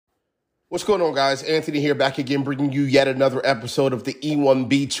What's going on, guys? Anthony here, back again, bringing you yet another episode of the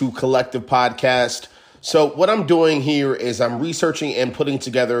E1B2 Collective podcast. So what I'm doing here is I'm researching and putting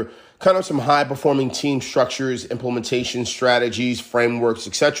together kind of some high-performing team structures, implementation strategies, frameworks,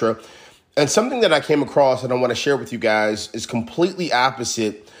 etc. And something that I came across and I want to share with you guys is completely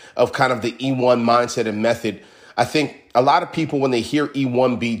opposite of kind of the E1 mindset and method. I think a lot of people, when they hear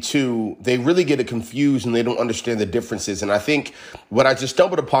E1B2, they really get it confused and they don't understand the differences. And I think what I just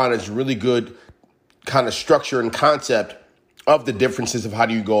stumbled upon is really good kind of structure and concept of the differences of how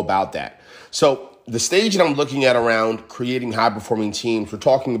do you go about that. So the stage that I'm looking at around creating high-performing teams, we're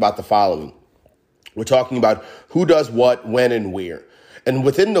talking about the following. We're talking about who does what, when, and where. And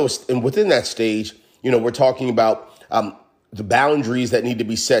within that stage, we're talking about the boundaries that need to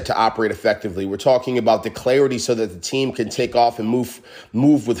be set to operate effectively. We're talking about the clarity so that the team can take off and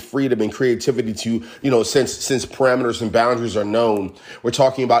move with freedom and creativity to, since parameters and boundaries are known. We're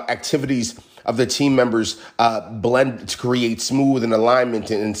talking about activities of the team members blend to create smooth and alignment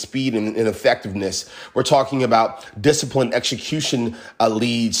and speed and effectiveness. We're talking about disciplined execution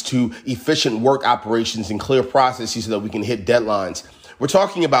leads to efficient work operations and clear processes so that we can hit deadlines. We're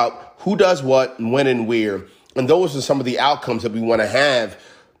talking about who does what, when, and where. And those are some of the outcomes that we want to have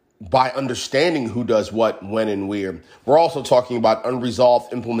by understanding who does what, when, and where. We're also talking about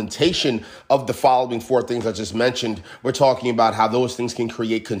unresolved implementation of the following four things I just mentioned. We're talking about how those things can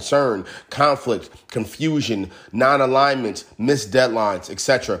create concern, conflict, confusion, non-alignment, missed deadlines,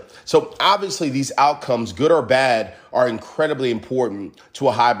 etc. So obviously these outcomes, good or bad, are incredibly important to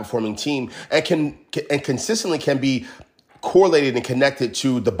a high-performing team and consistently can be correlated and connected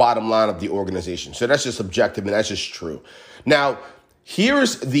to the bottom line of the organization. So that's just objective and that's just true. Now,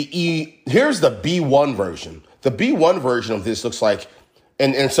 here's the B1 version. The B1 version of this looks like,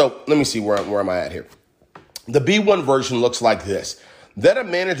 and so let me see where am I at here. The B1 version looks like this. Then a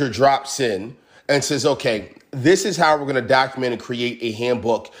manager drops in and says, okay, this is how we're going to document and create a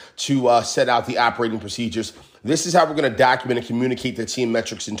handbook to set out the operating procedures. This is how we're going to document and communicate the team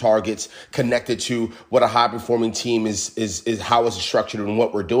metrics and targets connected to what a high-performing team is how it's structured and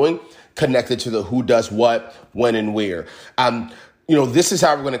what we're doing, connected to the who does what, when, and where. This is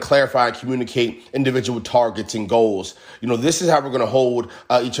how we're going to clarify and communicate individual targets and goals. This is how we're going to hold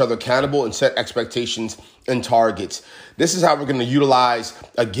each other accountable and set expectations and targets. This is how we're going to utilize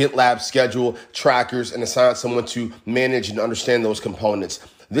a GitLab schedule, trackers, and assign someone to manage and understand those components.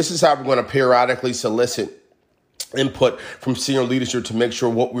 This is how we're going to periodically solicit input from senior leadership to make sure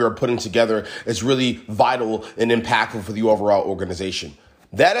what we are putting together is really vital and impactful for the overall organization.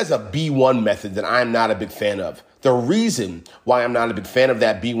 That is a B1 method that I'm not a big fan of. The reason why I'm not a big fan of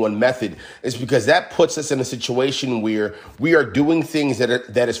that B1 method is because that puts us in a situation where we are doing things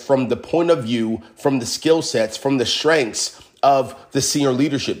that is from the point of view, from the skill sets, from the strengths of the senior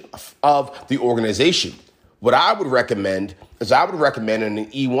leadership of the organization. What I would recommend is in an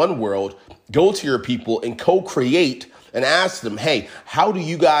E1 world, go to your people and co-create and ask them, hey, how do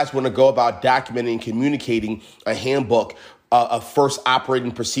you guys want to go about documenting and communicating a handbook of first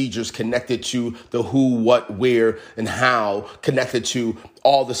operating procedures connected to the who, what, where, and how, connected to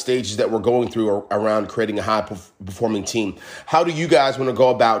all the stages that we're going through around creating a high-performing team? How do you guys want to go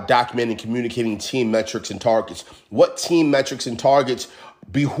about documenting and communicating team metrics and targets? What team metrics and targets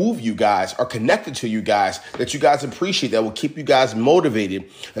behoove you guys, are connected to you guys, that you guys appreciate, that will keep you guys motivated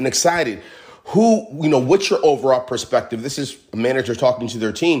and excited? What's your overall perspective? This is a manager talking to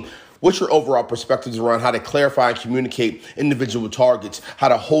their team. What's your overall perspectives around how to clarify and communicate individual targets, how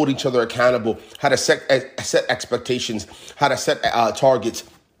to hold each other accountable, how to set expectations, how to set targets?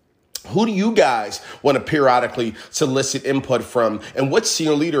 Who do you guys want to periodically solicit input from? And what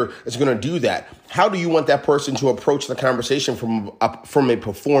senior leader is going to do that? How do you want that person to approach the conversation from a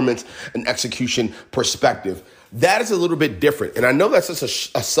performance and execution perspective? That is a little bit different. And I know that's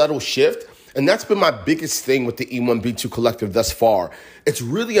just a subtle shift. And that's been my biggest thing with the E1B2 Collective thus far. It's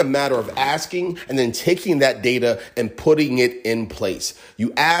really a matter of asking and then taking that data and putting it in place.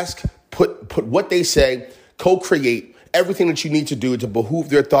 You ask, put what they say, co-create everything that you need to do to behoove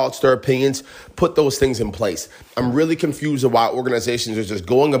their thoughts, their opinions, put those things in place. I'm really confused about why organizations are just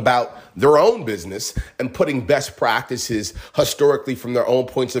going about their own business and putting best practices historically from their own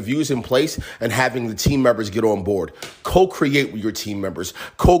points of views in place and having the team members get on board. Co-create with your team members,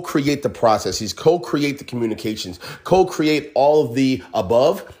 co-create the processes, co-create the communications, co-create all of the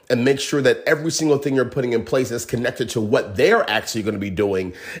above, and make sure that every single thing you're putting in place is connected to what they're actually going to be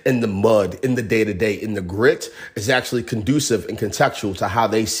doing in the mud, in the day-to-day, in the grit, is actually conducive and contextual to how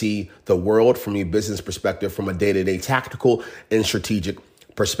they see the world from a business perspective, from a day-to-day tactical and strategic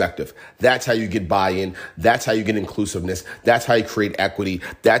perspective. That's how you get buy-in. That's how you get inclusiveness. That's how you create equity.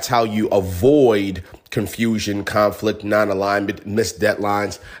 That's how you avoid confusion, conflict, non-alignment, missed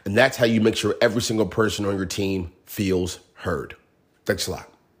deadlines. And that's how you make sure every single person on your team feels heard. Thanks a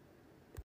lot.